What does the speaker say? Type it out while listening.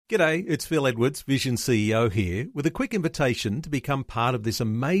G'day, it's Phil Edwards, Vision CEO here, with a quick invitation to become part of this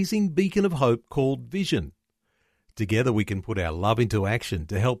amazing beacon of hope called Vision. Together we can put our love into action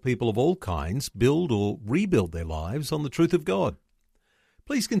to help people of all kinds build or rebuild their lives on the truth of God.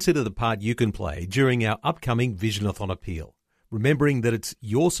 Please consider the part you can play during our upcoming Visionathon appeal, remembering that it's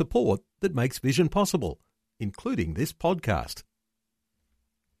your support that makes Vision possible, including this podcast.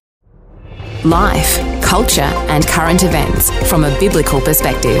 Life, culture and current events from a biblical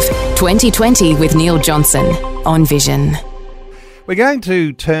perspective. 2020 with Neil Johnson on Vision. We're going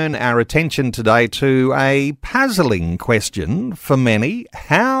to turn our attention today to a puzzling question for many: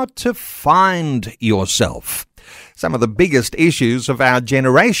 how to find yourself. Some of the biggest issues of our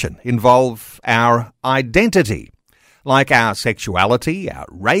generation involve our identity, like our sexuality, our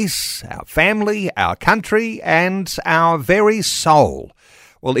race, our family, our country and our very soul.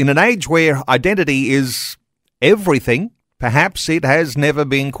 Well, in an age where identity is everything, perhaps it has never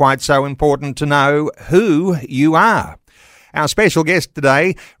been quite so important to know who you are. Our special guest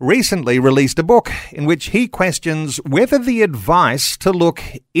today recently released a book in which he questions whether the advice to look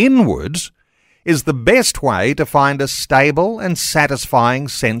inwards is the best way to find a stable and satisfying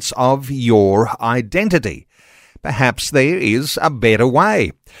sense of your identity. Perhaps there is a better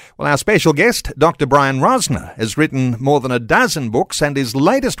way. Well, our special guest, Dr. Brian Rosner, has written more than a dozen books, and his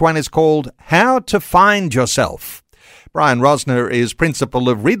latest one is called How to Find Yourself. Brian Rosner is principal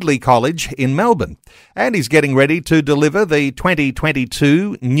of Ridley College in Melbourne, and he's getting ready to deliver the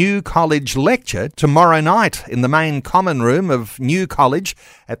 2022 New College Lecture tomorrow night in the main common room of New College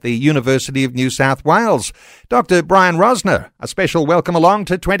at the University of New South Wales. Dr. Brian Rosner, a special welcome along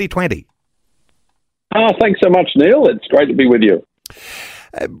to 2020. Thanks so much, Neil. It's great to be with you.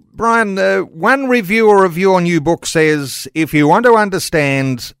 Brian, one reviewer of your new book says, if you want to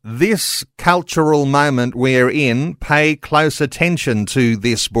understand this cultural moment we're in, pay close attention to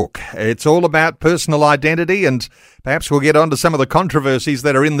this book. It's all about personal identity, and perhaps we'll get on to some of the controversies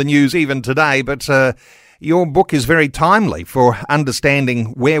that are in the news even today, but your book is very timely for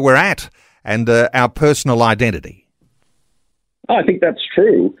understanding where we're at and our personal identity. I think that's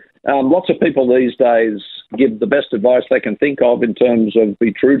true. Lots of people these days give the best advice they can think of in terms of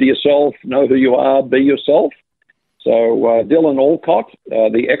be true to yourself, know who you are, be yourself. So Dylan Alcott,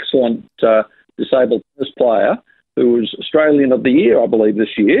 the excellent disabled tennis player, who was Australian of the Year, I believe,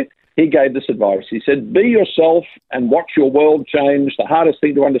 this year, he gave this advice. He said, be yourself and watch your world change. The hardest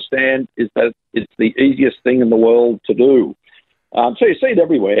thing to understand is that it's the easiest thing in the world to do. So you see it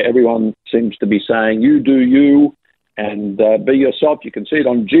everywhere. Everyone seems to be saying, you do you. And be yourself. You can see it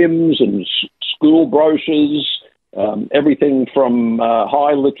on gyms and school brochures. Everything from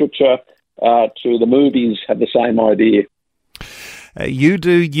high literature to the movies have the same idea. You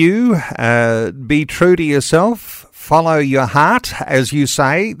do you. Be true to yourself. Follow your heart, as you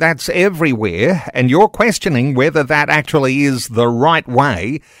say. That's everywhere. And you're questioning whether that actually is the right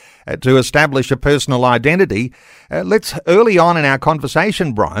way to establish a personal identity. Let's, early on in our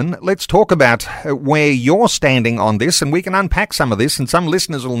conversation, Brian, let's talk about where you're standing on this, and we can unpack some of this, and some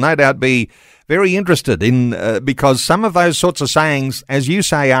listeners will no doubt be very interested in, because some of those sorts of sayings, as you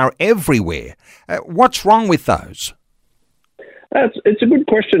say, are everywhere. What's wrong with those? It's a good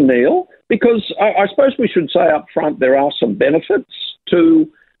question, Neil, because I suppose we should say up front there are some benefits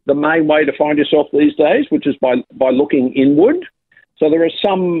to the main way to find yourself these days, which is by looking inward. So there are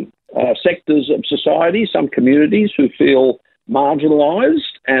some sectors of society, some communities who feel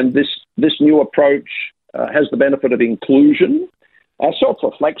marginalised, and this new approach has the benefit of inclusion.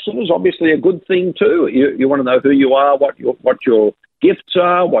 Self-reflection is obviously a good thing too. You want to know who you are, what your gifts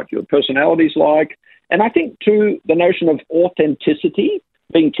are, what your personality's like. And I think too, the notion of authenticity,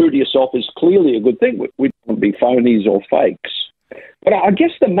 being true to yourself, is clearly a good thing. We don't want to be phonies or fakes. But I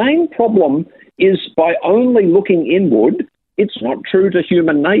guess the main problem is by only looking inward, it's not true to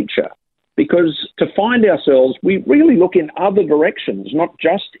human nature, because to find ourselves, we really look in other directions, not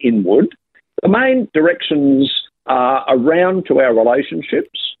just inward. The main directions are around to our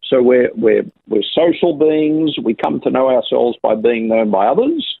relationships. So we're social beings. We come to know ourselves by being known by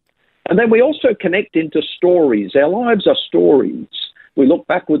others. And then we also connect into stories. Our lives are stories. We look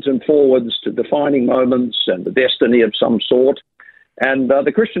backwards and forwards to defining moments and the destiny of some sort. And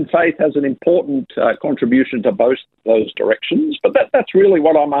the Christian faith has an important contribution to both those directions. But that's really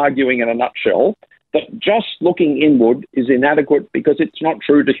what I'm arguing in a nutshell, that just looking inward is inadequate because it's not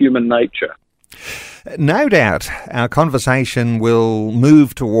true to human nature. No doubt our conversation will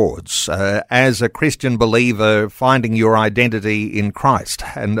move towards, as a Christian believer, finding your identity in Christ.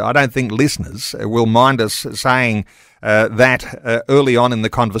 And I don't think listeners will mind us saying that early on in the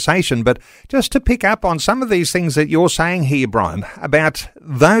conversation, but just to pick up on some of these things that you're saying here, Brian, about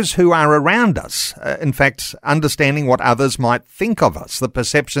those who are around us, in fact, understanding what others might think of us, the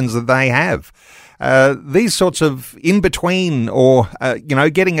perceptions that they have. These sorts of in-between or,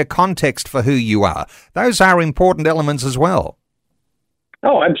 getting a context for who you are, those are important elements as well.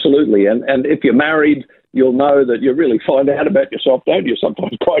 Oh, absolutely. And if you're married, you'll know that you really find out about yourself, don't you,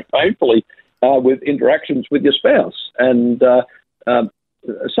 sometimes quite painfully with interactions with your spouse. And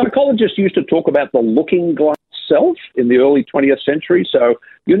psychologists used to talk about the looking glass self in the early 20th century. So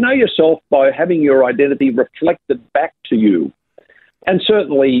you know yourself by having your identity reflected back to you. And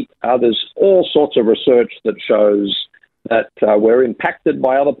certainly there's all sorts of research that shows that we're impacted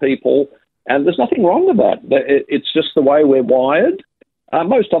by other people, and there's nothing wrong with that. It's just the way we're wired.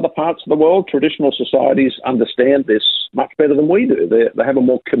 Most other parts of the world, traditional societies, understand this much better than we do. They have a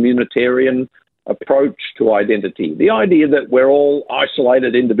more communitarian approach to identity. The idea that we're all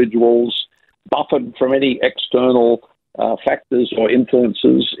isolated individuals, buffered from any external factors or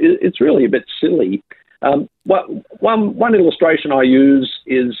influences, it's really a bit silly. One illustration I use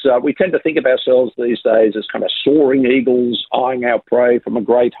is we tend to think of ourselves these days as kind of soaring eagles eyeing our prey from a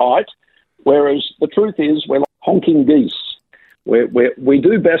great height, whereas the truth is we're like honking geese. We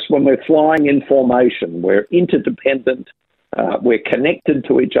do best when we're flying in formation. We're interdependent. We're connected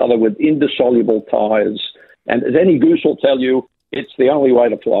to each other with indissoluble ties. And as any goose will tell you, it's the only way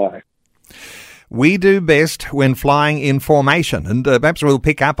to fly. We do best when flying in formation, and perhaps we'll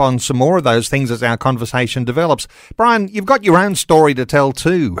pick up on some more of those things as our conversation develops. Brian, you've got your own story to tell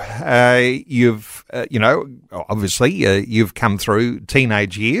too. Obviously you've come through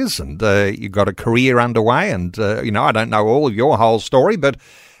teenage years and you've got a career underway, and, I don't know all of your whole story, but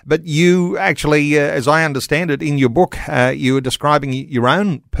you actually, as I understand it, in your book, you were describing your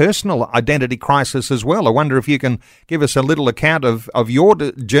own personal identity crisis as well. I wonder if you can give us a little account of your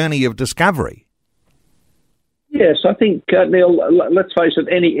journey of discovery. Yes, I think, Neil, let's face it,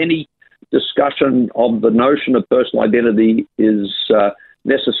 any discussion of the notion of personal identity is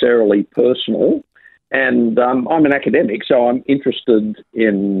necessarily personal. And I'm an academic, so I'm interested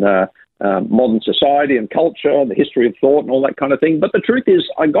in modern society and culture, the history of thought and all that kind of thing. But the truth is,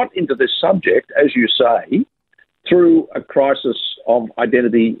 I got into this subject, as you say, through a crisis of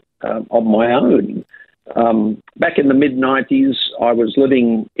identity of my own. Back in the mid-90s, I was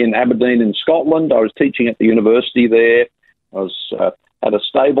living in Aberdeen in Scotland. I was teaching at the university there. I had a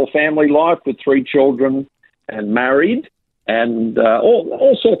stable family life with 3 children and married, and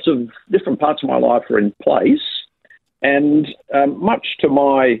all sorts of different parts of my life were in place. And much to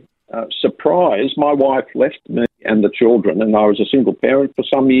my surprise, my wife left me and the children, and I was a single parent for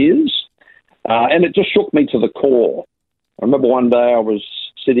some years. And it just shook me to the core. I remember one day I was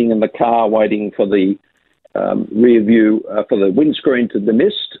sitting in the car waiting for the rear view, for the windscreen to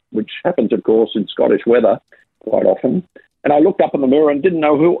demist, which happens, of course, in Scottish weather quite often. And I looked up in the mirror and didn't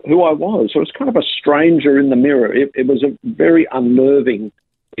know who I was. So it was kind of a stranger in the mirror. It was a very unnerving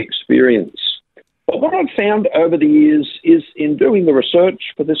experience. But what I've found over the years is in doing the research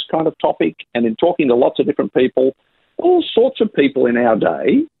for this kind of topic and in talking to lots of different people, all sorts of people in our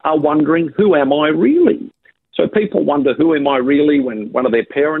day are wondering, who am I really? So people wonder, who am I really when one of their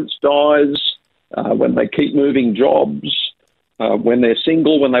parents dies, when they keep moving jobs, when they're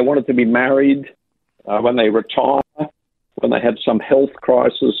single, when they wanted to be married, when they retire, when they have some health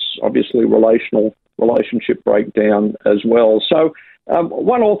crisis, obviously relationship breakdown as well. So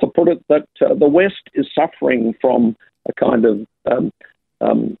one author put it that the West is suffering from a kind of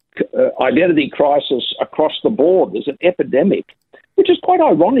identity crisis across the board. There's an epidemic, which is quite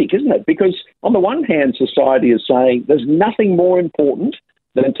ironic, isn't it? Because on the one hand, society is saying there's nothing more important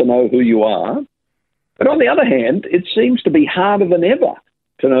than to know who you are. But on the other hand, it seems to be harder than ever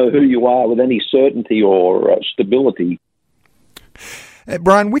to know who you are with any certainty or stability.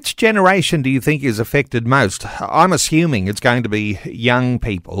 Brian, which generation do you think is affected most? I'm assuming it's going to be young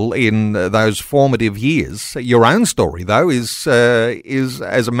people in those formative years. Your own story, though, is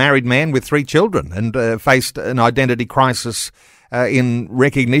as a married man with 3 children and faced an identity crisis in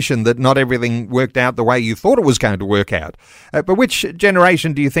recognition that not everything worked out the way you thought it was going to work out. But which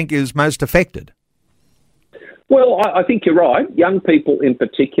generation do you think is most affected? Well, I think you're right. Young people in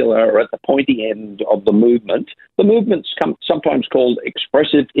particular are at the pointy end of the movement. The movement's sometimes called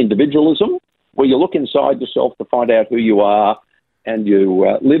expressive individualism, where you look inside yourself to find out who you are, and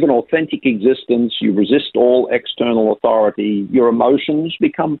you live an authentic existence, you resist all external authority, your emotions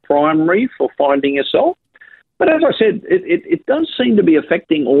become primary for finding yourself. But as I said, it does seem to be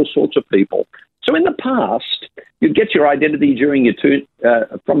affecting all sorts of people. So in the past, you'd get your identity during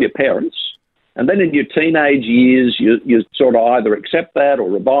from your parents, and then in your teenage years, you sort of either accept that or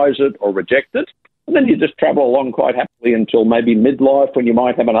revise it or reject it. And then you just travel along quite happily until maybe midlife, when you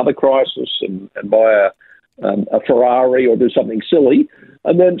might have another crisis and buy a Ferrari or do something silly.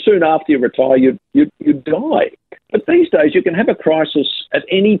 And then soon after you retire, you die. But these days you can have a crisis at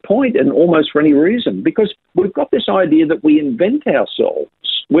any point and almost for any reason, because we've got this idea that we invent ourselves.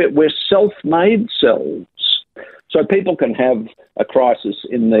 We're self-made selves. So people can have a crisis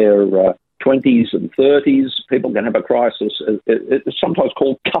in their 20s and 30s. People can have a crisis. It's sometimes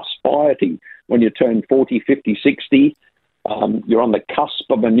called cuspiety. When you turn 40, 50, 60, you're on the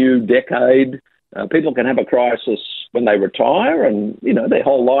cusp of a new decade. People can have a crisis when they retire, and their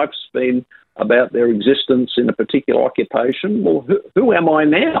whole life's been about their existence in a particular occupation. Well, who am I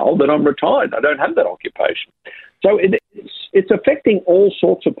now that I'm retired? I don't have that occupation. So it's affecting all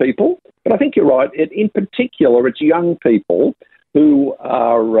sorts of people. But I think you're right. In particular, it's young people who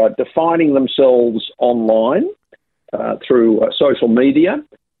are defining themselves online through social media,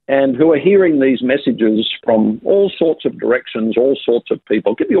 and who are hearing these messages from all sorts of directions, all sorts of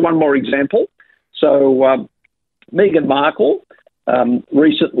people. I'll give you one more example. So Meghan Markle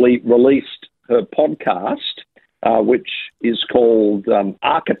recently released her podcast, which is called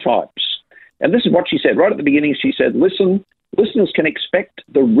Archetypes. And this is what she said. Right at the beginning, she said, listeners can expect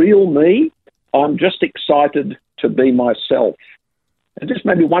the real me. I'm just excited to be myself. And just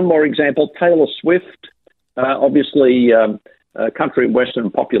maybe one more example, Taylor Swift, obviously a country and western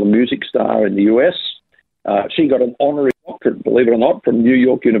popular music star in the US. She got an honorary doctorate, believe it or not, from New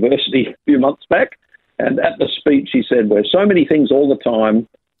York University a few months back. And at the speech, she said, we're so many things all the time.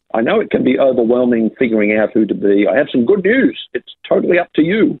 I know it can be overwhelming figuring out who to be. I have some good news. It's totally up to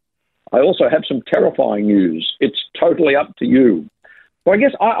you. I also have some terrifying news. It's totally up to you. So I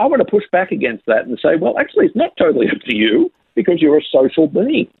guess I want to push back against that and say, well, actually, it's not totally up to you, because you're a social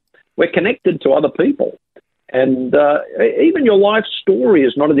being. We're connected to other people. And even your life story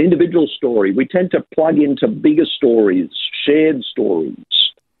is not an individual story. We tend to plug into bigger stories, shared stories.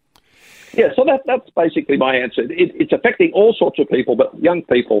 Yeah, so that's basically my answer. It's affecting all sorts of people, but young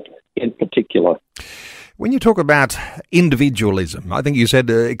people in particular. When you talk about individualism, I think you said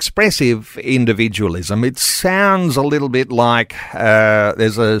expressive individualism, it sounds a little bit like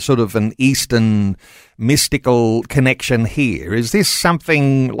there's a sort of an Eastern mystical connection here. Is this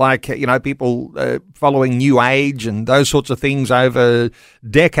something like, people following New Age and those sorts of things over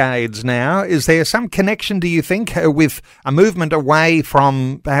decades now? Is there some connection, do you think, with a movement away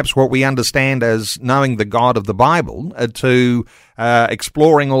from perhaps what we understand as knowing the God of the Bible to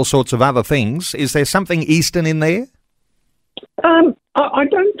exploring all sorts of other things? Is there something Eastern in there? I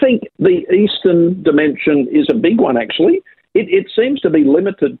don't think the Eastern dimension is a big one, actually. It seems to be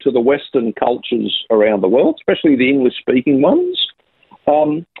limited to the Western cultures around the world, especially the English-speaking ones.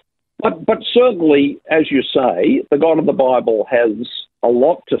 But certainly, as you say, the God of the Bible has a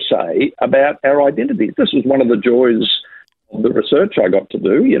lot to say about our identities. This was one of the joys of the research I got to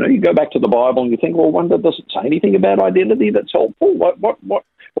do. You go back to the Bible and you think, well, wonder, does it say anything about identity that's helpful? What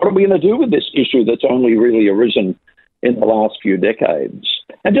are we going to do with this issue that's only really arisen in the last few decades?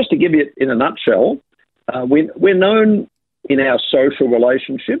 And just to give you it in a nutshell, we're known in our social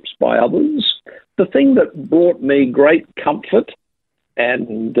relationships by others. The thing that brought me great comfort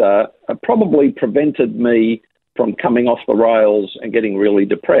and probably prevented me from coming off the rails and getting really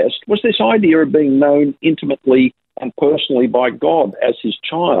depressed was this idea of being known intimately and personally by God as his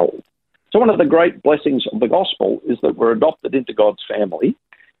child. So one of the great blessings of the gospel is that we're adopted into God's family.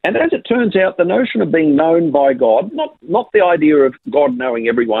 And as it turns out, the notion of being known by God, not the idea of God knowing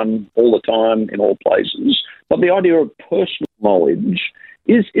everyone all the time in all places, but the idea of personal knowledge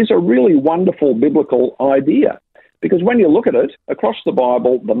is a really wonderful biblical idea. Because when you look at it, across the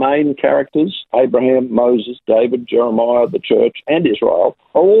Bible, the main characters, Abraham, Moses, David, Jeremiah, the church, and Israel,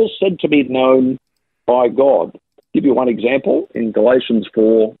 are all said to be known by God. I'll give you one example. In Galatians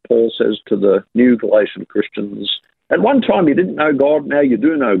 4, Paul says to the new Galatian Christians, at one time you didn't know God, now you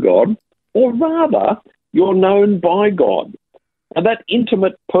do know God, or rather, you're known by God. And that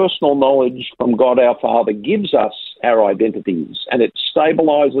intimate personal knowledge from God our Father gives us our identities, and it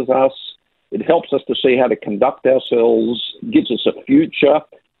stabilizes us. It helps us to see how to conduct ourselves, gives us a future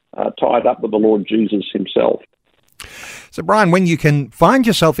tied up with the Lord Jesus himself. So, Brian, when you can find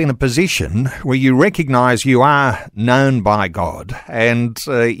yourself in a position where you recognise you are known by God, and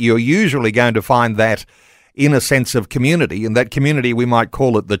you're usually going to find that in a sense of community, and that community we might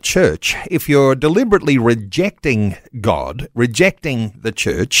call it the church. If you're deliberately rejecting God, rejecting the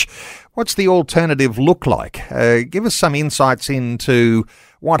church, what's the alternative look like? Give us some insights into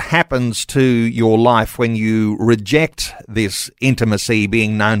what happens to your life when you reject this intimacy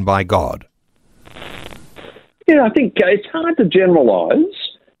being known by God. Yeah, I think it's hard to generalise,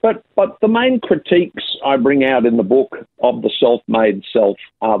 but the main critiques I bring out in the book of the self-made self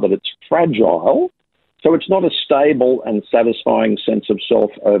are that it's fragile, so it's not a stable and satisfying sense of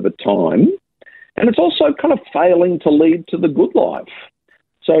self over time, and it's also kind of failing to lead to the good life.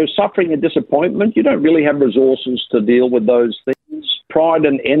 So suffering and disappointment, you don't really have resources to deal with those things. Pride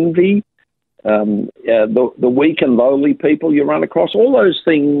and envy, the weak and lowly people you run across, all those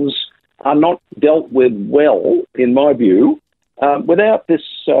things are not dealt with well, in my view, without this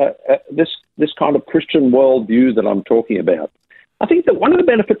kind of Christian worldview that I'm talking about. I think that one of the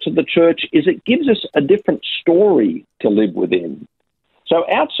benefits of the church is it gives us a different story to live within. So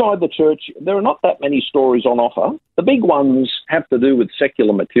outside the church, there are not that many stories on offer. The big ones have to do with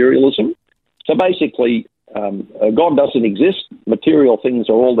secular materialism. So basically, God doesn't exist, material things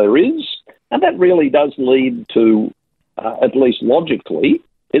are all there is, and that really does lead to, at least logically,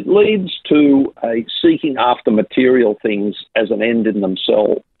 it leads to a seeking after material things as an end in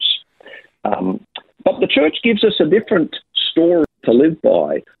themselves. But the church gives us a different story to live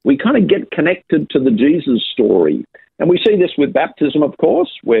by. We kind of get connected to the Jesus story. And we see this with baptism, of course.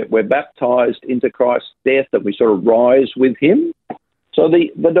 We're baptized into Christ's death, that we sort of rise with him. So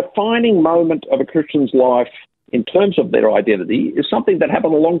the defining moment of a Christian's life in terms of their identity is something that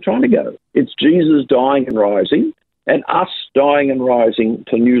happened a long time ago. It's Jesus dying and rising, and us dying and rising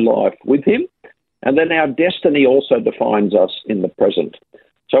to new life with him. And then our destiny also defines us in the present.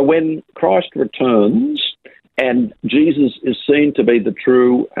 So when Christ returns and Jesus is seen to be the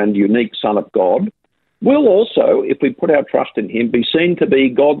true and unique Son of God, we'll also, if we put our trust in him, be seen to be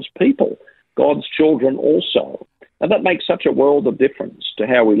God's people, God's children also. And that makes such a world of difference to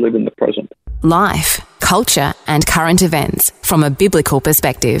how we live in the present. Life, culture and current events from a biblical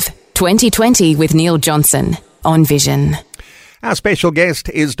perspective. 2020 with Neil Johnson on Vision. Our special guest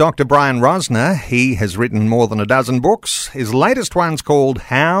is Dr. Brian Rosner. He has written more than a dozen books. His latest one's called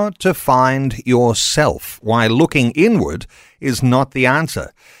How to Find Yourself, Why Looking Inward is Not the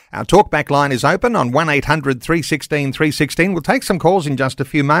Answer. Our talkback line is open on 1800 316 316. We'll take some calls in just a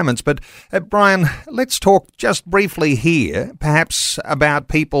few moments. But Brian, let's talk just briefly here, perhaps about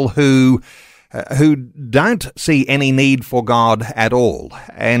people who don't see any need for God at all.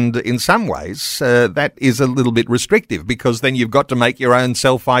 And in some ways, that is a little bit restrictive, because then you've got to make your own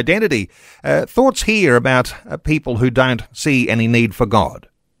self-identity. Thoughts here about people who don't see any need for God?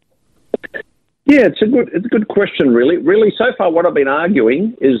 Yeah, it's a good question, really. Really, so far what I've been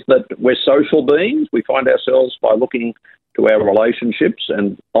arguing is that we're social beings. We find ourselves by looking to our relationships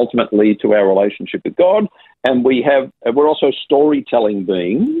and ultimately to our relationship with God. And we're also storytelling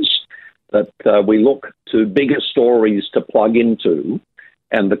beings, that we look to bigger stories to plug into,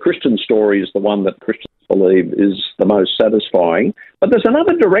 and the Christian story is the one that Christians believe is the most satisfying. But there's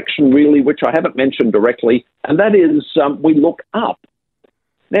another direction, really, which I haven't mentioned directly, and that is we look up.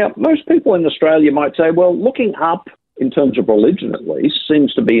 Now, most people in Australia might say, well, looking up, in terms of religion at least,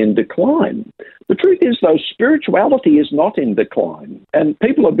 seems to be in decline. The truth is, though, spirituality is not in decline, and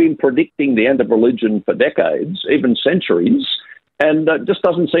people have been predicting the end of religion for decades, even centuries, and it just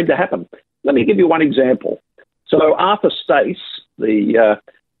doesn't seem to happen. Let me give you one example. So Arthur Stace, he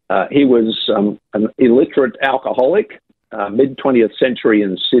was an illiterate alcoholic, mid-20th century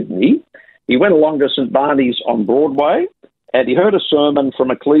in Sydney. He went along to St Barney's on Broadway, and he heard a sermon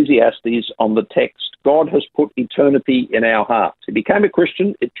from Ecclesiastes on the text, God has put eternity in our hearts. He became a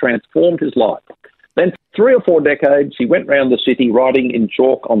Christian. It transformed his life. Then for 3 or 4 decades, he went around the city writing in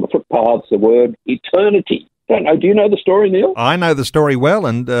chalk on the footpaths the word eternity. Don't know. Do you know the story, Neil? I know the story well,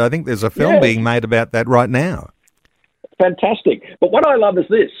 and I think there's a film being made about that right now. Fantastic. But what I love is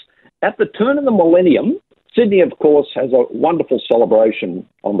this. At the turn of the millennium, Sydney, of course, has a wonderful celebration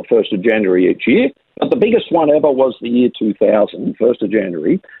on the 1st of January each year, but the biggest one ever was the year 2000, 1st of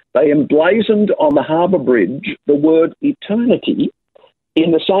January. They emblazoned on the Harbour Bridge the word eternity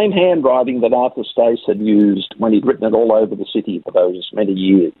in the same handwriting that Arthur Stace had used when he'd written it all over the city for those many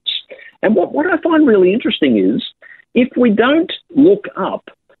years. And what I find really interesting is, if we don't look up,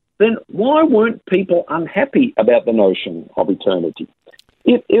 then why weren't people unhappy about the notion of eternity?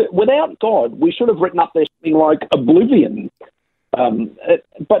 Without God, we should have written up there something like oblivion.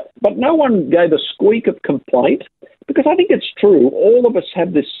 But no one gave a squeak of complaint, because I think it's true. All of us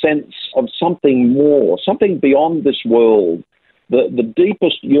have this sense of something more, something beyond this world. The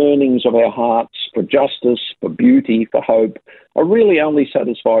deepest yearnings of our hearts for justice, for beauty, for hope, are really only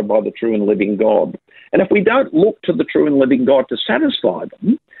satisfied by the true and living God. And if we don't look to the true and living God to satisfy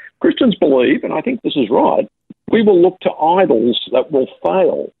them, Christians believe, and I think this is right, we will look to idols that will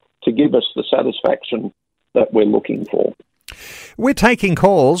fail to give us the satisfaction that we're looking for. We're taking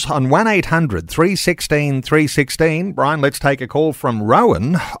calls on 1800 316 316. Brian, let's take a call from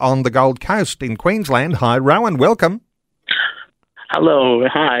Rowan on the Gold Coast in Queensland. Hi, Rowan. Welcome. Hello.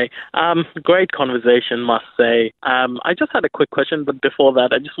 Hi. Great conversation, must say. I just had a quick question, but before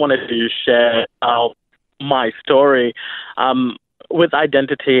that, I just wanted to share my story. With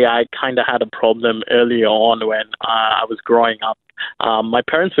identity, I kind of had a problem early on when I was growing up. My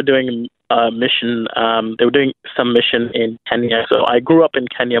parents were doing mission. They were doing some mission in Kenya. So I grew up in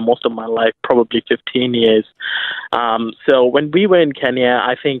Kenya most of my life, probably 15 years. So when we were in Kenya,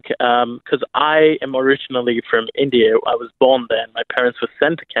 I think because I am originally from India, I was born there, and my parents were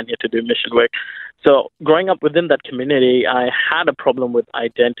sent to Kenya to do mission work. So growing up within that community, I had a problem with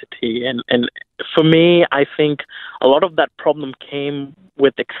identity. And for me, I think a lot of that problem came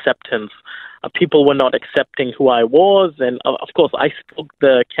with acceptance. People were not accepting who I was. And of course, I spoke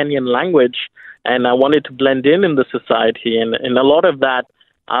the Kenyan language and I wanted to blend in the society. And a lot of that,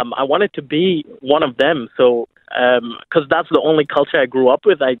 I wanted to be one of them. So, because that's the only culture I grew up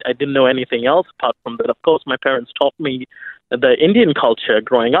with. I didn't know anything else apart from that. Of course, my parents taught me the Indian culture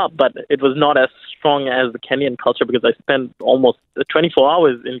growing up, but it was not as strong as the Kenyan culture because I spent almost 24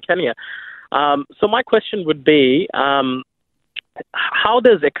 hours in Kenya. So my question would be, how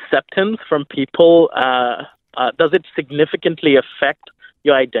does acceptance from people, does it significantly affect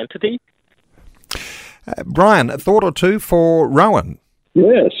your identity? Brian, a thought or two for Rowan?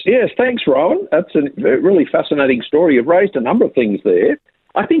 Yes. Thanks, Rowan. That's a really fascinating story. You've raised a number of things there.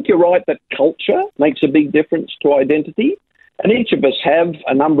 I think you're right that culture makes a big difference to identity. And each of us have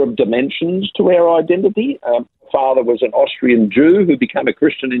a number of dimensions to our identity. Father was an Austrian Jew who became a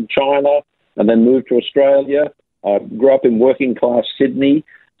Christian in China and then moved to Australia. Grew up in working class Sydney.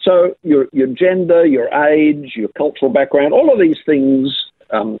 So your gender, your age, your cultural background, all of these things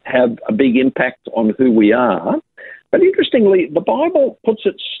have a big impact on who we are. But interestingly, the Bible puts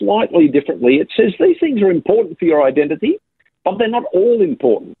it slightly differently. It says these things are important for your identity, but they're not all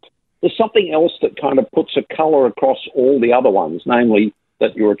important. There's something else that kind of puts a colour across all the other ones, namely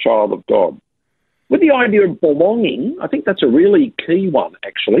that you're a child of God. With the idea of belonging, I think that's a really key one,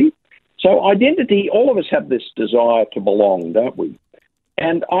 actually. So identity, all of us have this desire to belong, don't we?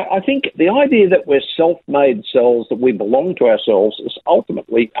 And I think the idea that we're self-made selves, that we belong to ourselves, is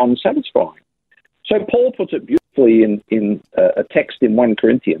ultimately unsatisfying. So Paul puts it beautifully in a text in 1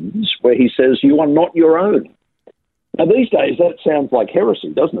 Corinthians where he says, you are not your own. Now, these days, that sounds like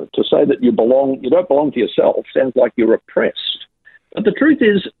heresy, doesn't it? To say that you don't belong to yourself sounds like you're oppressed. But the truth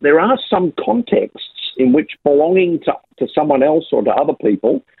is, there are some contexts in which belonging to someone else or to other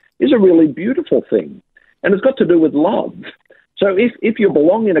people is a really beautiful thing. And it's got to do with love. So if you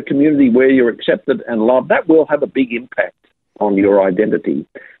belong in a community where you're accepted and loved, that will have a big impact on your identity.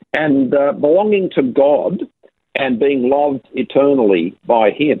 And belonging to God and being loved eternally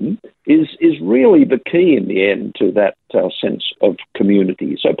by him is really the key in the end to that sense of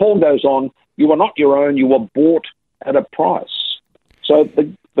community. So Paul goes on, you are not your own, you were bought at a price. So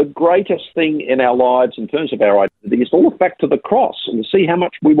the greatest thing in our lives in terms of our identity is to look back to the cross and to see how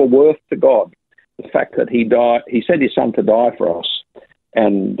much we were worth to God. The fact that he sent his son to die for us,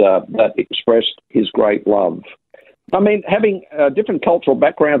 and that expressed his great love. I mean, having different cultural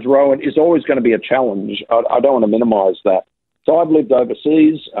backgrounds, Rowan, is always going to be a challenge. I don't want to minimise that. So I've lived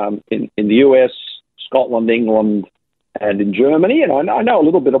overseas in the US, Scotland, England, and in Germany, and I know a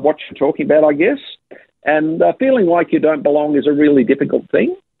little bit of what you're talking about, I guess. And feeling like you don't belong is a really difficult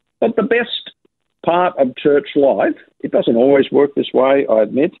thing. But the best part of church life, it doesn't always work this way, I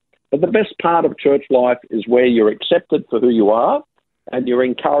admit, but the best part of church life is where you're accepted for who you are and you're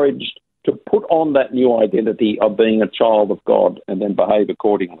encouraged to put on that new identity of being a child of God and then behave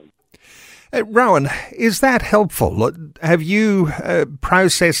accordingly. Rowan, is that helpful? Have you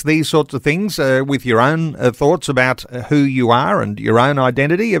processed these sorts of things with your own thoughts about who you are and your own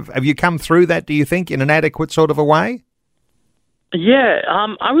identity? Have you come through that, do you think, in an adequate sort of a way? Yeah,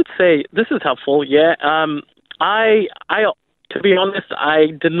 I would say this is helpful. Yeah, I to be honest, I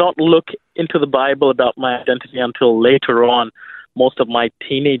did not look into the Bible about my identity until later on, most of my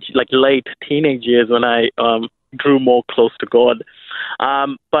late teenage years when I drew more close to God.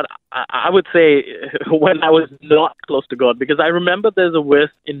 But I would say when I was not close to God, because I remember there's a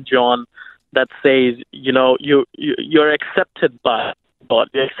verse in John that says, you're accepted by God,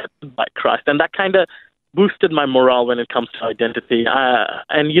 you're accepted by Christ. And that kind of boosted my morale when it comes to identity.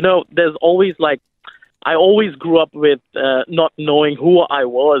 And, there's always I always grew up with not knowing who I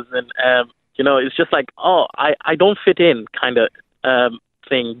was. And, it's just I don't fit in kind of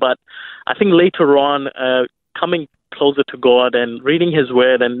thing. But I think later on, coming closer to God and reading His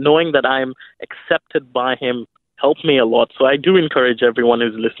Word and knowing that I'm accepted by Him helped me a lot. So I do encourage everyone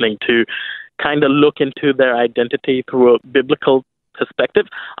who's listening to kind of look into their identity through a biblical perspective.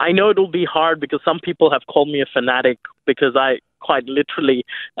 I know it'll be hard because some people have called me a fanatic because I quite literally,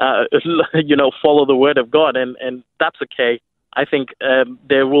 follow the Word of God, and that's okay. I think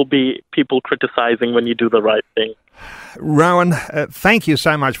there will be people criticizing when you do the right thing. Rowan, thank you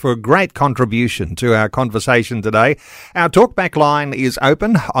so much for a great contribution to our conversation today. Our talkback line is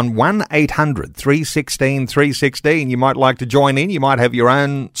open on 1-800-316-316. You might like to join in. You might have your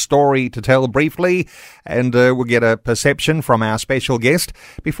own story to tell briefly, and we'll get a perception from our special guest.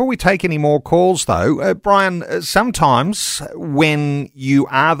 Before we take any more calls, though, Brian, sometimes when you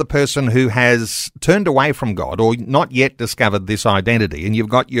are the person who has turned away from God or not yet discovered this identity, and you've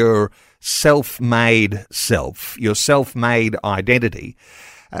got your self-made self, your self-made identity,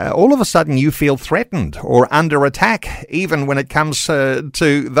 all of a sudden you feel threatened or under attack. Even when it comes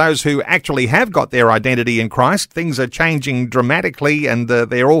to those who actually have got their identity in Christ, things are changing dramatically and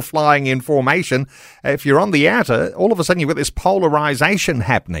they're all flying in formation. If you're on the outer, all of a sudden you've got this polarization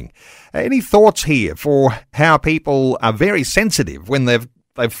happening. Any thoughts here for how people are very sensitive when they've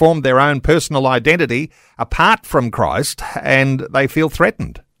formed their own personal identity apart from Christ and they feel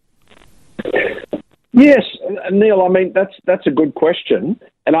threatened? Yes, Neil, I mean, that's a good question.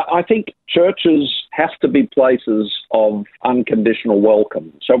 And I think churches have to be places of unconditional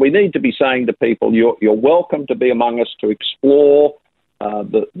welcome. So we need to be saying to people, you're welcome to be among us to explore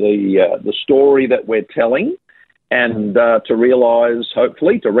the story that we're telling and to realise,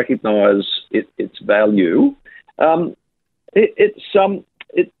 hopefully, to recognise its value.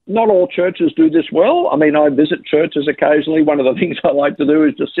 Not all churches do this well. I mean, I visit churches occasionally. One of the things I like to do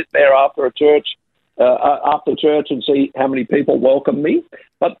is just sit there after church and see how many people welcome me.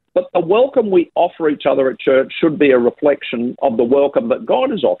 But the welcome we offer each other at church should be a reflection of the welcome that God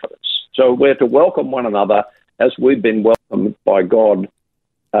has offered us. So we're to welcome one another as we've been welcomed by God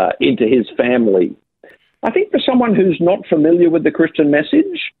into His family. I think for someone who's not familiar with the Christian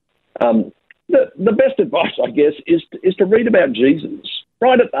message, the best advice, I guess, is to read about Jesus.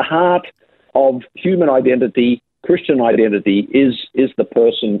 Right at the heart of human identity, Christian identity, is the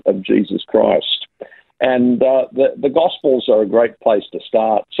person of Jesus Christ. And the Gospels are a great place to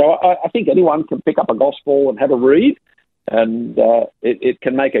start. So I think anyone can pick up a Gospel and have a read, and it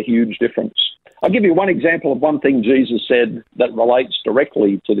can make a huge difference. I'll give you one example of one thing Jesus said that relates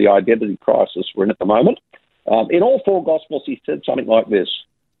directly to the identity crisis we're in at the moment. In all four Gospels, He said something like this: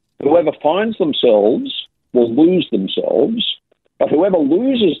 whoever finds themselves will lose themselves, but whoever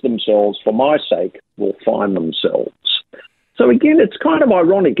loses themselves for my sake will find themselves. So again, it's kind of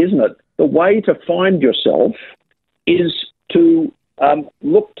ironic, isn't it? The way to find yourself is to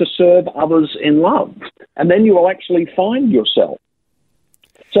look to serve others in love, and then you will actually find yourself.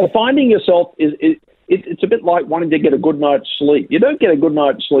 So finding yourself it's a bit like wanting to get a good night's sleep. You don't get a good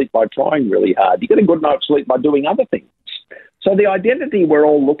night's sleep by trying really hard. You get a good night's sleep by doing other things. So the identity we're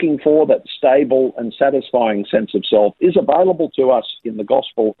all looking for, that stable and satisfying sense of self, is available to us in the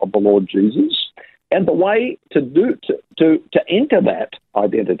gospel of the Lord Jesus. And the way to enter that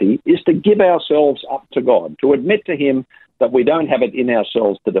identity is to give ourselves up to God, to admit to Him that we don't have it in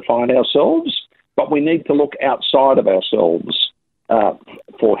ourselves to define ourselves, but we need to look outside of ourselves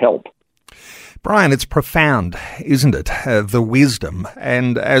for help. Brian, it's profound, isn't it, the wisdom?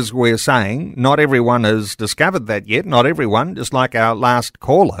 And as we're saying, not everyone has discovered that yet. Not everyone, just like our last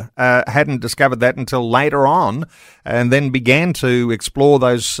caller, hadn't discovered that until later on and then began to explore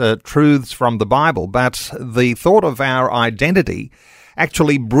those truths from the Bible. But the thought of our identity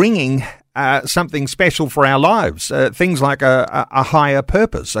actually bringing something special for our lives, things like a higher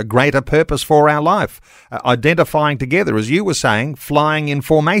purpose, a greater purpose for our life, identifying together, as you were saying, flying in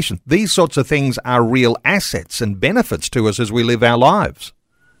formation. These sorts of things are real assets and benefits to us as we live our lives.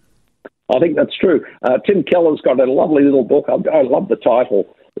 I think that's true. Tim Keller's got a lovely little book. I love the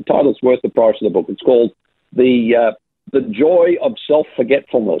title. The title's worth the price of the book. It's called The Joy of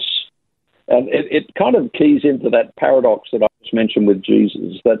Self-Forgetfulness. And it kind of keys into that paradox that I just mentioned with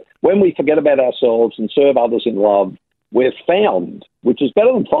Jesus, that when we forget about ourselves and serve others in love, we're found, which is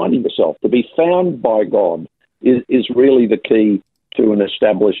better than finding yourself. To be found by God is really the key to an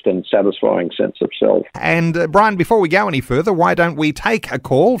established and satisfying sense of self. And Brian, before we go any further, why don't we take a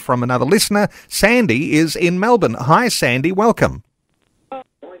call from another listener? Sandy is in Melbourne. Hi, Sandy. Welcome.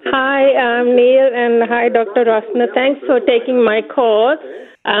 Hi, I'm Neil, and hi, Dr. Rosner. Thanks for taking my call.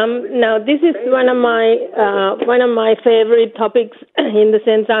 Now, this is one of my favorite topics in the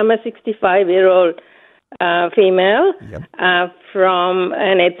sense I'm a 65-year-old female from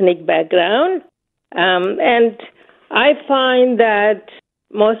an ethnic background, and I find that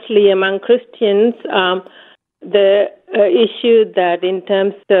mostly among Christians, the issue that in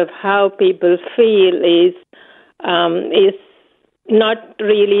terms of how people feel is not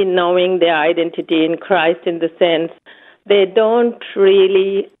really knowing their identity in Christ, in the sense they don't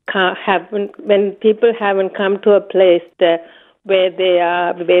really when people haven't come to a place where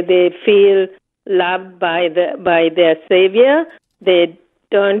they feel loved by their Savior, they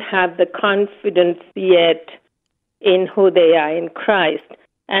don't have the confidence yet in who they are in Christ.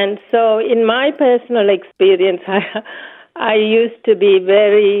 And so in my personal experience, I used to be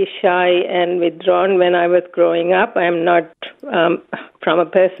very shy and withdrawn when I was growing up. I'm not from a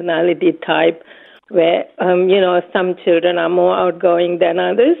personality type where, some children are more outgoing than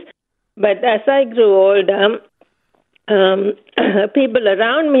others. But as I grew older, people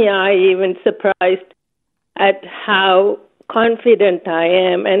around me are even surprised at how confident I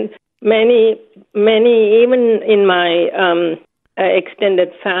am. And many, even in my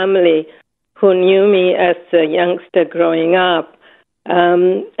extended family who knew me as a youngster growing up,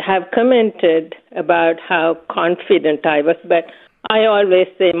 have commented about how confident I was. But I always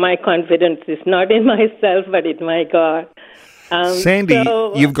say my confidence is not in myself, but in my God. Sandy,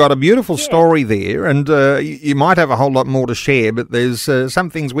 you've got a beautiful story there, and you might have a whole lot more to share, but there's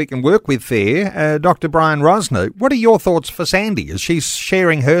some things we can work with there. Dr. Brian Rosner, what are your thoughts for Sandy as she's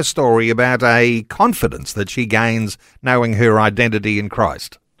sharing her story about a confidence that she gains knowing her identity in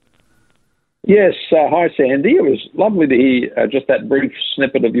Christ? Yes, hi Sandy. It was lovely to hear just that brief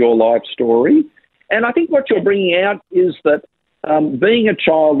snippet of your life story. And I think what you're bringing out is that being a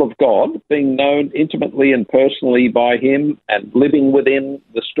child of God, being known intimately and personally by Him and living within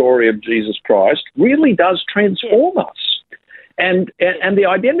the story of Jesus Christ really does transform us. And the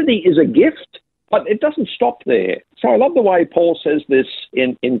identity is a gift, but it doesn't stop there. So I love the way Paul says this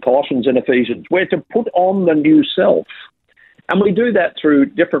in Colossians and Ephesians. We're to put on the new self. And we do that through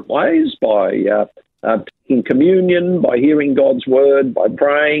different ways, by taking communion, by hearing God's word, by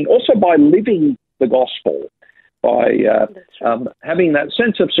praying, also by living the gospel, by having that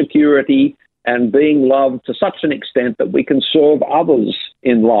sense of security and being loved to such an extent that we can serve others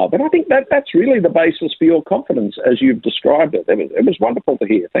in love. And I think that's really the basis for your confidence as you've described it. It was wonderful to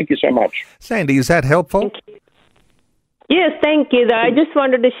hear. Thank you so much. Sandy, is that helpful? Yes, thank you. I just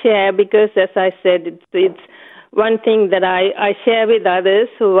wanted to share because, as I said, it's one thing that I share with others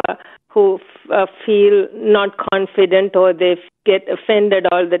who feel not confident or they get offended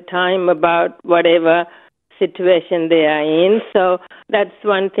all the time about whatever situation they are in. So that's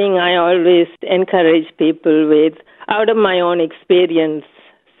one thing I always encourage people with out of my own experience.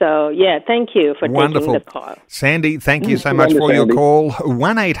 So, yeah, thank you for taking the call. Sandy, thank you so much for your call.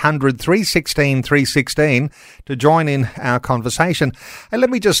 1-800-316-316 to join in our conversation. And let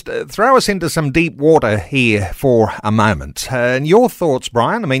me just throw us into some deep water here for a moment. And your thoughts,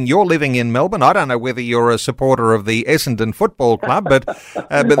 Brian? I mean, you're living in Melbourne. I don't know whether you're a supporter of the Essendon Football Club, but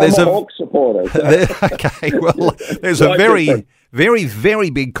there's I'm a Hawks supporter. Okay, well, there's a very,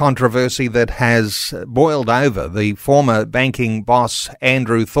 very big controversy that has boiled over the former banking boss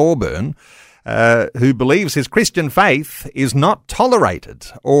Andrew Thorburn, who believes his Christian faith is not tolerated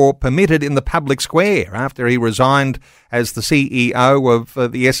or permitted in the public square after he resigned as the CEO of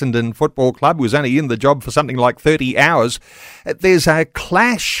the Essendon Football Club, who was only in the job for something like 30 hours. There's a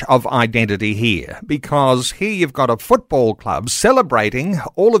clash of identity here, because here you've got a football club celebrating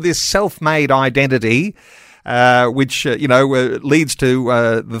all of this self-made identity, which, leads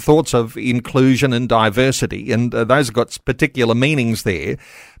to the thoughts of inclusion and diversity, and those have got particular meanings there.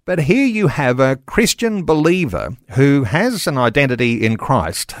 But here you have a Christian believer who has an identity in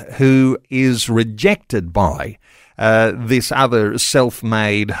Christ, who is rejected by this other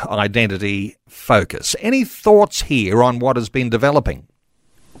self-made identity focus. Any thoughts here on what has been developing?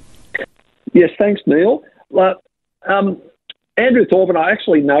 Yes, thanks, Neil. Andrew Thorburn, I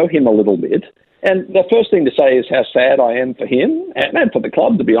actually know him a little bit. And the first thing to say is how sad I am for him and for the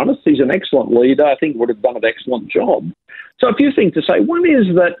club, to be honest. He's an excellent leader. I think would have done an excellent job. So a few things to say. One is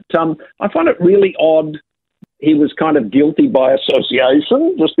that I find it really odd he was kind of guilty by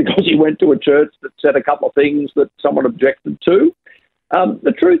association just because he went to a church that said a couple of things that someone objected to.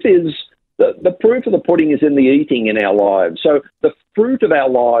 The truth is that the proof of the pudding is in the eating in our lives. So the fruit of our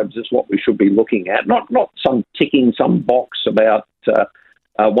lives is what we should be looking at, not some ticking some box about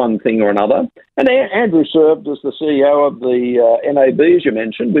one thing or another. And Andrew served as the CEO of the NAB, as you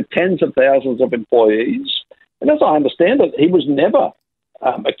mentioned, with tens of thousands of employees. And as I understand it, he was never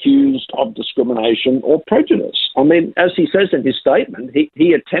accused of discrimination or prejudice. I mean, as he says in his statement,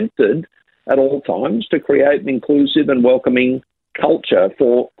 he attempted at all times to create an inclusive and welcoming culture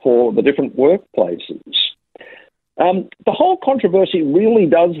for the different workplaces. The whole controversy really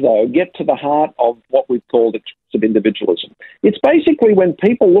does, though, get to the heart of what we've called exclusive individualism. It's basically when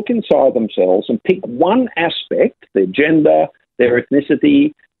people look inside themselves and pick one aspect, their gender, their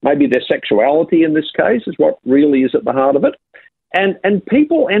ethnicity, maybe their sexuality in this case, is what really is at the heart of it. And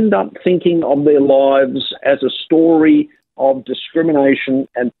people end up thinking of their lives as a story of discrimination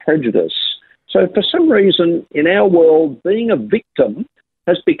and prejudice. So for some reason, in our world, being a victim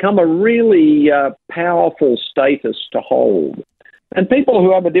has become a really powerful status to hold. And people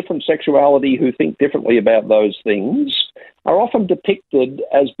who have a different sexuality, who think differently about those things, are often depicted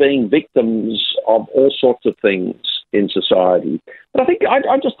as being victims of all sorts of things in society. But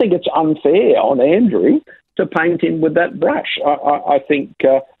I just think it's unfair on Andrew to paint him with that brush. I think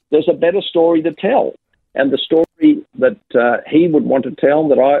there's a better story to tell. And the story that he would want to tell,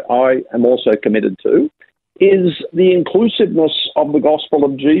 that I am also committed to, is the inclusiveness of the gospel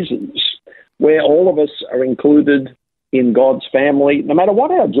of Jesus, where all of us are included in God's family, no matter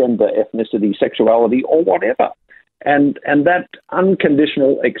what our gender, ethnicity, sexuality, or whatever. And that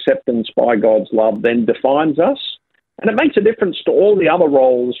unconditional acceptance by God's love then defines us. And it makes a difference to all the other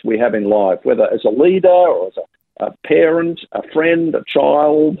roles we have in life, whether as a leader or as a parent, a friend, a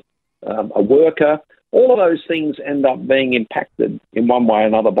child, a worker. All of those things end up being impacted in one way or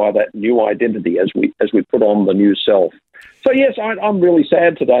another by that new identity as we put on the new self. So yes, I'm really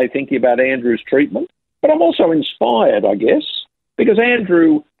sad today thinking about Andrew's treatment, but I'm also inspired, I guess, because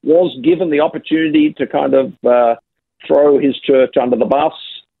Andrew was given the opportunity to kind of throw his church under the bus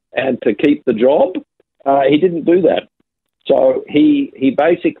and to keep the job. He didn't do that. So he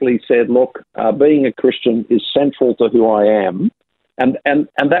basically said, look, being a Christian is central to who I am. And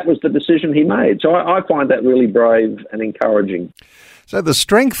that was the decision he made. So I find that really brave and encouraging. So the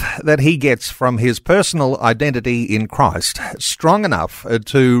strength that he gets from his personal identity in Christ, strong enough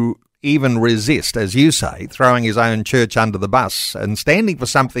to even resist, as you say, throwing his own church under the bus and standing for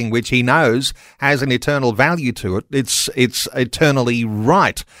something which he knows has an eternal value to it. It's eternally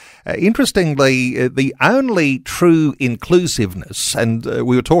right. Interestingly, the only true inclusiveness, and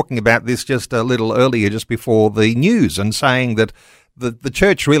we were talking about this just a little earlier, just before the news, and saying that the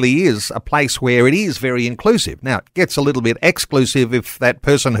church really is a place where it is very inclusive. Now, it gets a little bit exclusive if that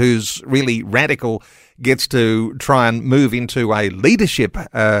person who's really radical gets to try and move into a leadership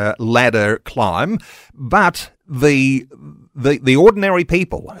ladder climb, but the ordinary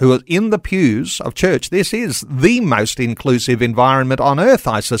people who are in the pews of church, this is the most inclusive environment on earth,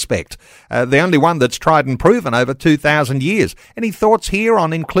 I suspect. The only one that's tried and proven over 2,000 years. Any thoughts here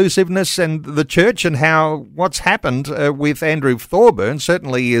on inclusiveness and the church and how what's happened with Andrew Thorburn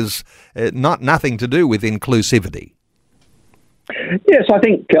certainly is nothing to do with inclusivity? Yes, I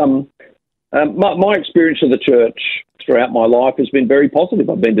think my experience of the church throughout my life has been very positive.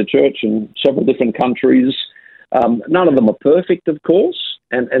 I've been to church in several different countries. None of them are perfect, of course,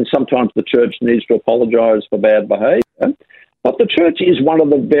 and sometimes the church needs to apologise for bad behaviour. But the church is one of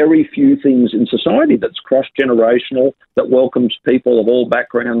the very few things in society that's cross-generational, that welcomes people of all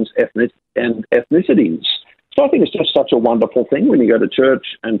backgrounds and ethnicities. So I think it's just such a wonderful thing when you go to church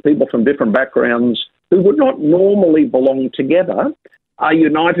and people from different backgrounds who would not normally belong together are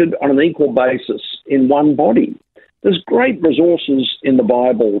united on an equal basis in one body. There's great resources in the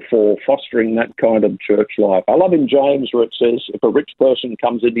Bible for fostering that kind of church life. I love in James where it says, if a rich person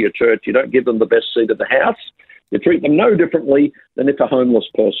comes into your church, you don't give them the best seat at the house. You treat them no differently than if a homeless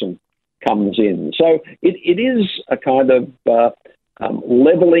person comes in. So it is a kind of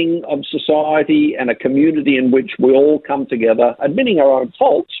levelling of society and a community in which we all come together, admitting our own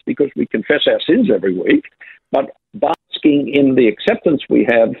faults because we confess our sins every week, but basking in the acceptance we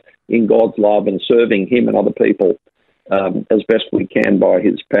have in God's love and serving Him and other people as best we can by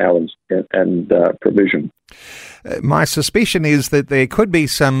His power and provision. My suspicion is that there could be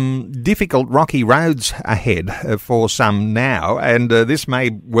some difficult rocky roads ahead for some now, and this may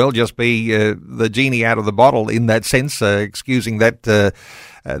well just be the genie out of the bottle in that sense, excusing that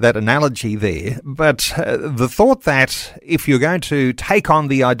analogy there. But the thought that if you're going to take on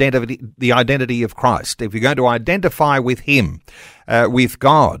the identity of Christ, if you're going to identify with Him, with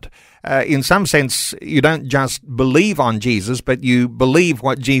God, in some sense, you don't just believe on Jesus, but you believe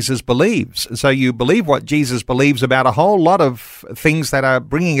what Jesus believes. So you believe what Jesus believes about a whole lot of things that are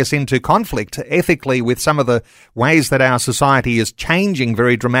bringing us into conflict ethically with some of the ways that our society is changing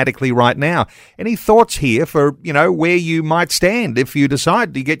very dramatically right now. Any thoughts here for, where you might stand if you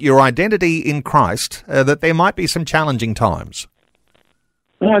decide to get your identity in Christ, that there might be some challenging times?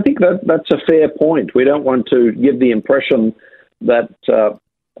 Well, I think that's a fair point. We don't want to give the impression that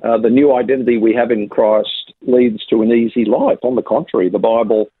the new identity we have in Christ leads to an easy life. On the contrary, the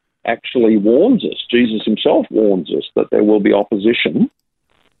Bible actually warns us. Jesus himself warns us that there will be opposition.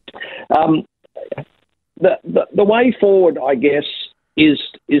 The way forward, I guess, is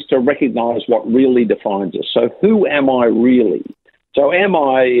to recognise what really defines us. So who am I really? So am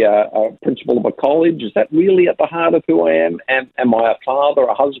I a principal of a college? Is that really at the heart of who I am? Am I a father,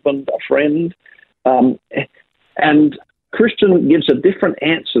 a husband, a friend? And Christian gives a different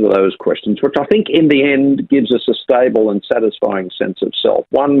answer to those questions, which I think in the end gives us a stable and satisfying sense of self,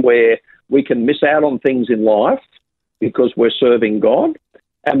 one where we can miss out on things in life because we're serving God,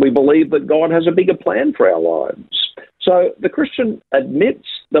 and we believe that God has a bigger plan for our lives. So the Christian admits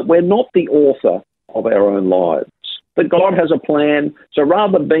that we're not the author of our own lives, that God has a plan. So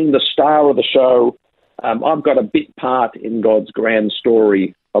rather than being the star of the show, I've got a bit part in God's grand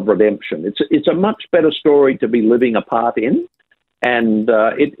story of redemption. It's a much better story to be living a part in, and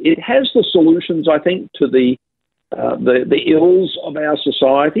it has the solutions, I think, to the ills of our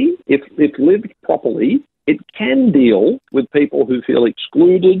society. If lived properly, it can deal with people who feel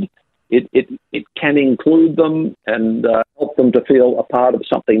excluded. It can include them and help them to feel a part of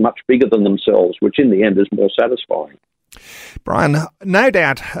something much bigger than themselves, which in the end is more satisfying. Brian, no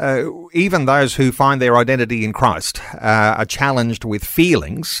doubt even those who find their identity in Christ are challenged with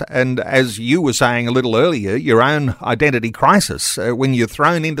feelings, and as you were saying a little earlier, your own identity crisis. When you're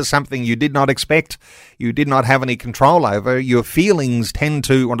thrown into something you did not expect, you did not have any control over, your feelings tend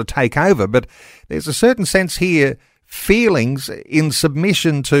to want to take over. But there's a certain sense here, feelings in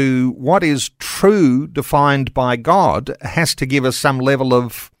submission to what is true defined by God has to give us some level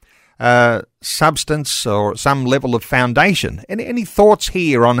of substance or some level of foundation. Any thoughts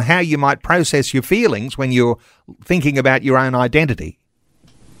here on how you might process your feelings when you're thinking about your own identity?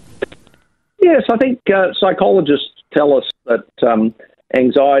 Yes, I think psychologists tell us that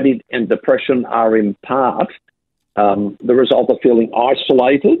anxiety and depression are in part the result of feeling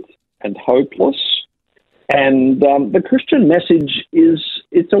isolated and hopeless. And the Christian message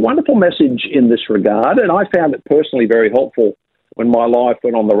it's a wonderful message in this regard, and I found it personally very helpful when my life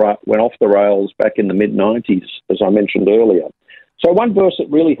went off the rails back in the mid-90s, as I mentioned earlier. So one verse that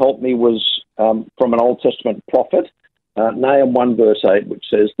really helped me was from an Old Testament prophet, Nahum 1 verse 8, which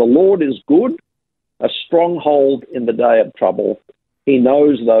says, "The Lord is good, a stronghold in the day of trouble. He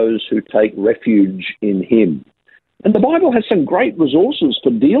knows those who take refuge in him." And the Bible has some great resources for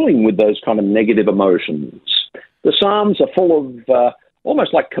dealing with those kind of negative emotions. The Psalms are full of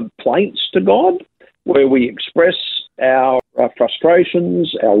almost like complaints to God, where we express our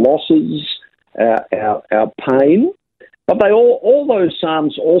frustrations, our losses, our pain. But they all those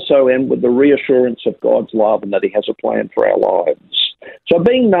Psalms also end with the reassurance of God's love and that he has a plan for our lives. So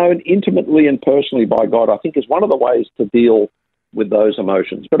being known intimately and personally by God, I think, is one of the ways to deal with those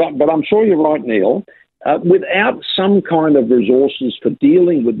emotions. But I'm sure you're right, Neil. Without some kind of resources for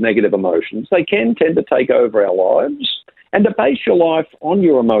dealing with negative emotions, they can tend to take over our lives. And to base your life on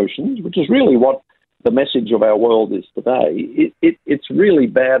your emotions, which is really what the message of our world is today, it's really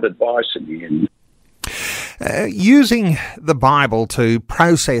bad advice in the end. Using the Bible to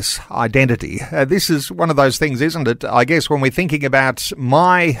process identity, this is one of those things, isn't it? I guess when we're thinking about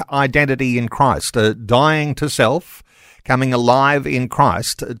my identity in Christ, dying to self, coming alive in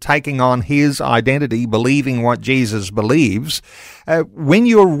Christ, taking on his identity, believing what Jesus believes, when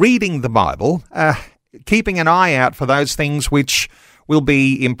you're reading the Bible, keeping an eye out for those things which will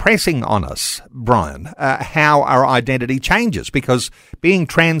be impressing on us, Brian, how our identity changes, because being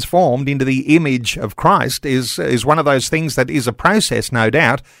transformed into the image of Christ is one of those things that is a process, no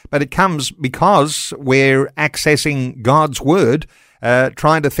doubt, but it comes because we're accessing God's Word,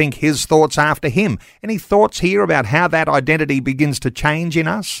 trying to think his thoughts after him. Any thoughts here about how that identity begins to change in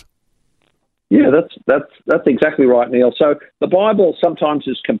us? Yeah, that's exactly right, Neil. So the Bible sometimes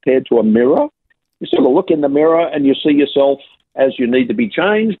is compared to a mirror. You sort of look in the mirror and you see yourself as you need to be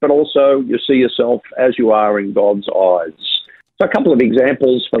changed, but also you see yourself as you are in God's eyes. So a couple of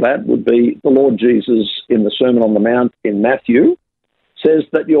examples for that would be the Lord Jesus in the Sermon on the Mount in Matthew says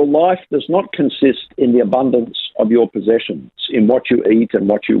that your life does not consist in the abundance of your possessions, in what you eat and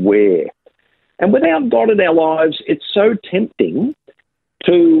what you wear. And without God in our lives, it's so tempting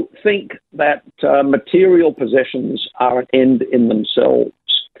to think that material possessions are an end in themselves.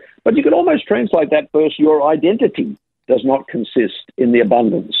 But you could almost translate that verse, your identity does not consist in the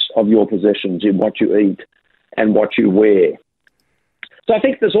abundance of your possessions, in what you eat and what you wear. So I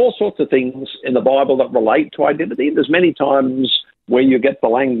think there's all sorts of things in the Bible that relate to identity. There's many times where you get the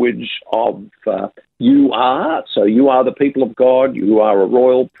language of you are. So you are the people of God. You are a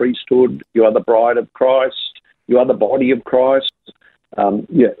royal priesthood. You are the bride of Christ. You are the body of Christ.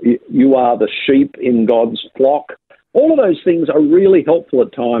 You are the sheep in God's flock. All of those things are really helpful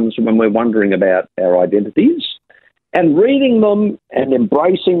at times when we're wondering about our identities. And reading them and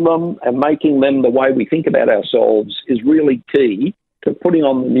embracing them and making them the way we think about ourselves is really key to putting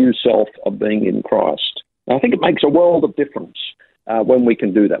on the new self of being in Christ. And I think it makes a world of difference when we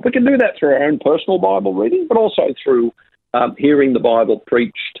can do that. We can do that through our own personal Bible reading, but also through hearing the Bible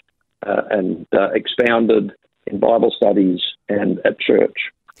preached and expounded in Bible studies and at church.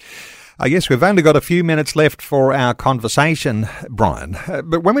 I guess we've only got a few minutes left for our conversation, Brian.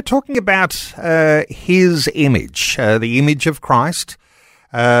 But when we're talking about his image, the image of Christ,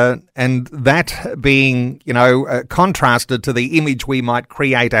 and that being, contrasted to the image we might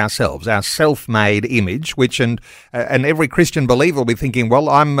create ourselves, our self-made image, which and every Christian believer will be thinking, well,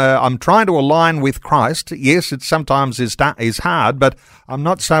 I'm trying to align with Christ. Yes, it sometimes is hard, but I'm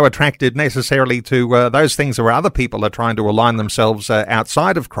not so attracted necessarily to those things where other people are trying to align themselves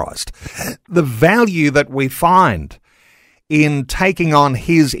outside of Christ. The value that we find in taking on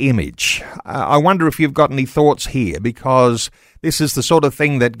his image, I wonder if you've got any thoughts here, because this is the sort of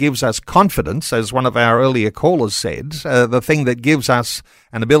thing that gives us confidence, as one of our earlier callers said, the thing that gives us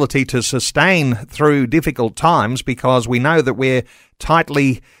an ability to sustain through difficult times, because we know that we're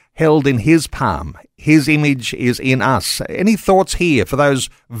tightly held in his palm. His image is in us. Any thoughts here for those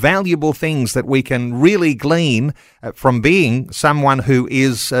valuable things that we can really glean from being someone who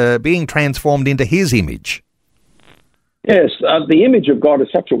is being transformed into his image? Yes, the image of God is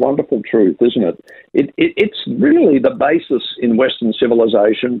such a wonderful truth, isn't it? It's really the basis in Western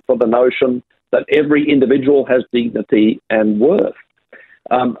civilization for the notion that every individual has dignity and worth.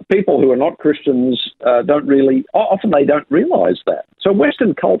 People who are not Christians don't realise that. So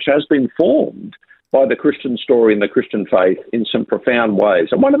Western culture has been formed by the Christian story and the Christian faith in some profound ways.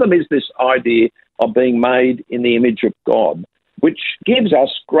 And one of them is this idea of being made in the image of God, which gives us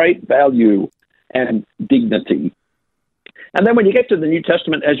great value and dignity. And then when you get to the New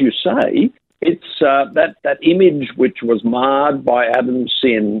Testament, as you say, it's that image which was marred by Adam's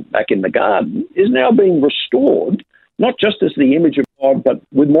sin back in the garden is now being restored, not just as the image of God, but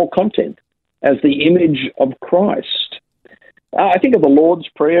with more content, as the image of Christ. I think of the Lord's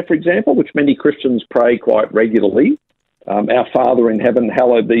Prayer, for example, which many Christians pray quite regularly. Our Father in heaven,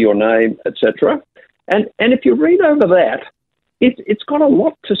 hallowed be your name, etc. And if you read over that, it's got a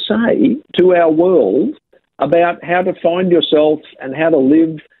lot to say to our world about how to find yourself and how to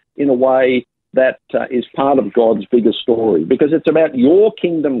live in a way that is part of God's bigger story, because it's about your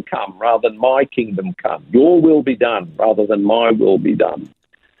kingdom come rather than my kingdom come. Your will be done rather than my will be done.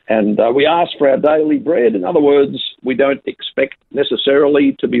 And we ask for our daily bread. In other words, we don't expect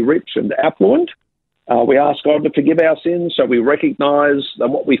necessarily to be rich and affluent. We ask God to forgive our sins, so we recognise that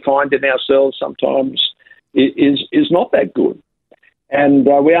what we find in ourselves sometimes is not that good. And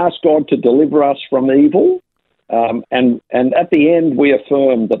we ask God to deliver us from evil. And at the end, we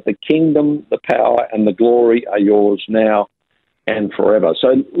affirm that the kingdom, the power, and the glory are yours now and forever.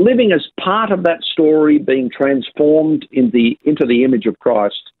 So living as part of that story, being transformed into the image of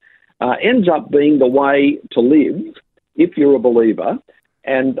Christ, ends up being the way to live if you're a believer.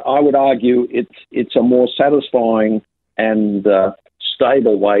 And I would argue it's a more satisfying and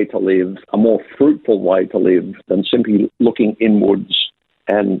stable way to live, a more fruitful way to live than simply looking inwards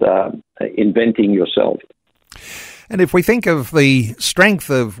and inventing yourself. And if we think of the strength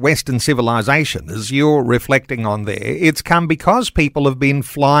of Western civilization, as you're reflecting on there, it's come because people have been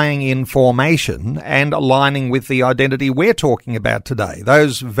flying in formation and aligning with the identity we're talking about today.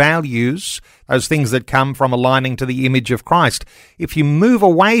 Those values, those things that come from aligning to the image of Christ. If you move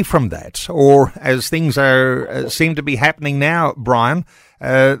away from that, or as things seem to be happening now, Brian,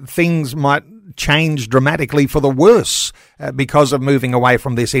 things might change dramatically for the worse because of moving away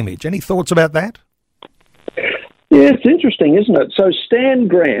from this image. Any thoughts about that? Yeah, it's interesting, isn't it? So Stan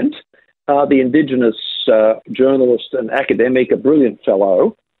Grant, the Indigenous journalist and academic, a brilliant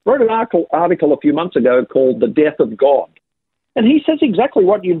fellow, wrote an article a few months ago called The Death of God. And he says exactly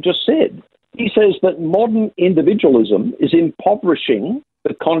what you've just said. He says that modern individualism is impoverishing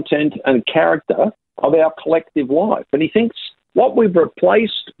the content and character of our collective life. And he thinks what we've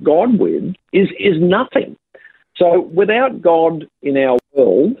replaced God with is nothing. So without God in our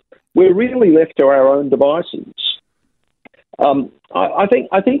world, we're really left to our own devices. I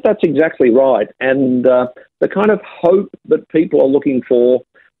think that's exactly right, and the kind of hope that people are looking for,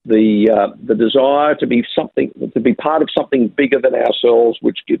 the desire to be part of something bigger than ourselves,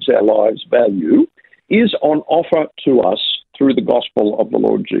 which gives our lives value, is on offer to us through the gospel of the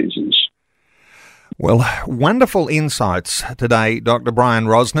Lord Jesus. Well, wonderful insights today, Dr. Brian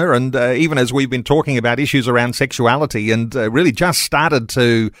Rosner, and even as we've been talking about issues around sexuality and really just started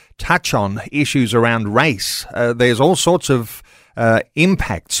to touch on issues around race, there's all sorts of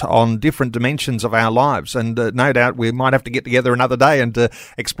impacts on different dimensions of our lives, and no doubt we might have to get together another day and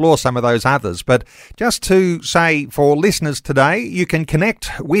explore some of those others. But just to say, for listeners today, you can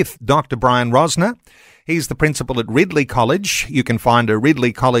connect with Dr. Brian Rosner. He's the principal at Ridley College. You can find a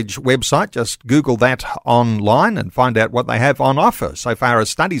Ridley College website. Just Google that online and find out what they have on offer. So far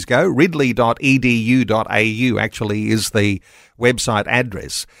as studies go, ridley.edu.au actually is the website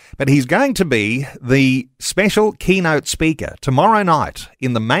address. But he's going to be the special keynote speaker tomorrow night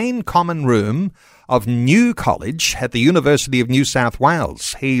in the main common room of New College at the University of New South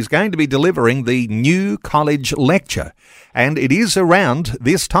Wales. He's going to be delivering the New College lecture, and it is around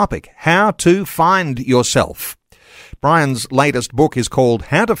this topic, how to find yourself. Brian's latest book is called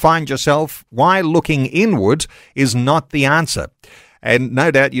How to Find Yourself, Why Looking Inward is Not the Answer. And no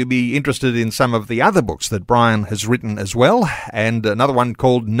doubt you'll be interested in some of the other books that Brian has written as well, and another one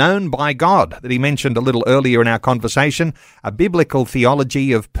called Known by God that he mentioned a little earlier in our conversation, A Biblical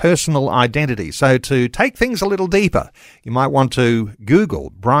Theology of Personal Identity. So to take things a little deeper, you might want to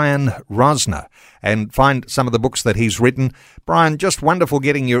Google Brian Rosner and find some of the books that he's written. Brian, just wonderful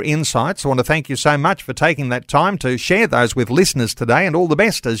getting your insights. I want to thank you so much for taking that time to share those with listeners today, and all the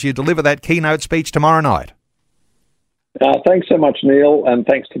best as you deliver that keynote speech tomorrow night. Thanks so much, Neil, and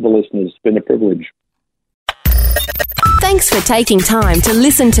thanks to the listeners. It's been a privilege. Thanks for taking time to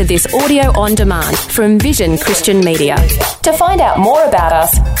listen to this audio on demand from Vision Christian Media. To find out more about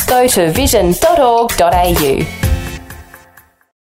us, go to vision.org.au.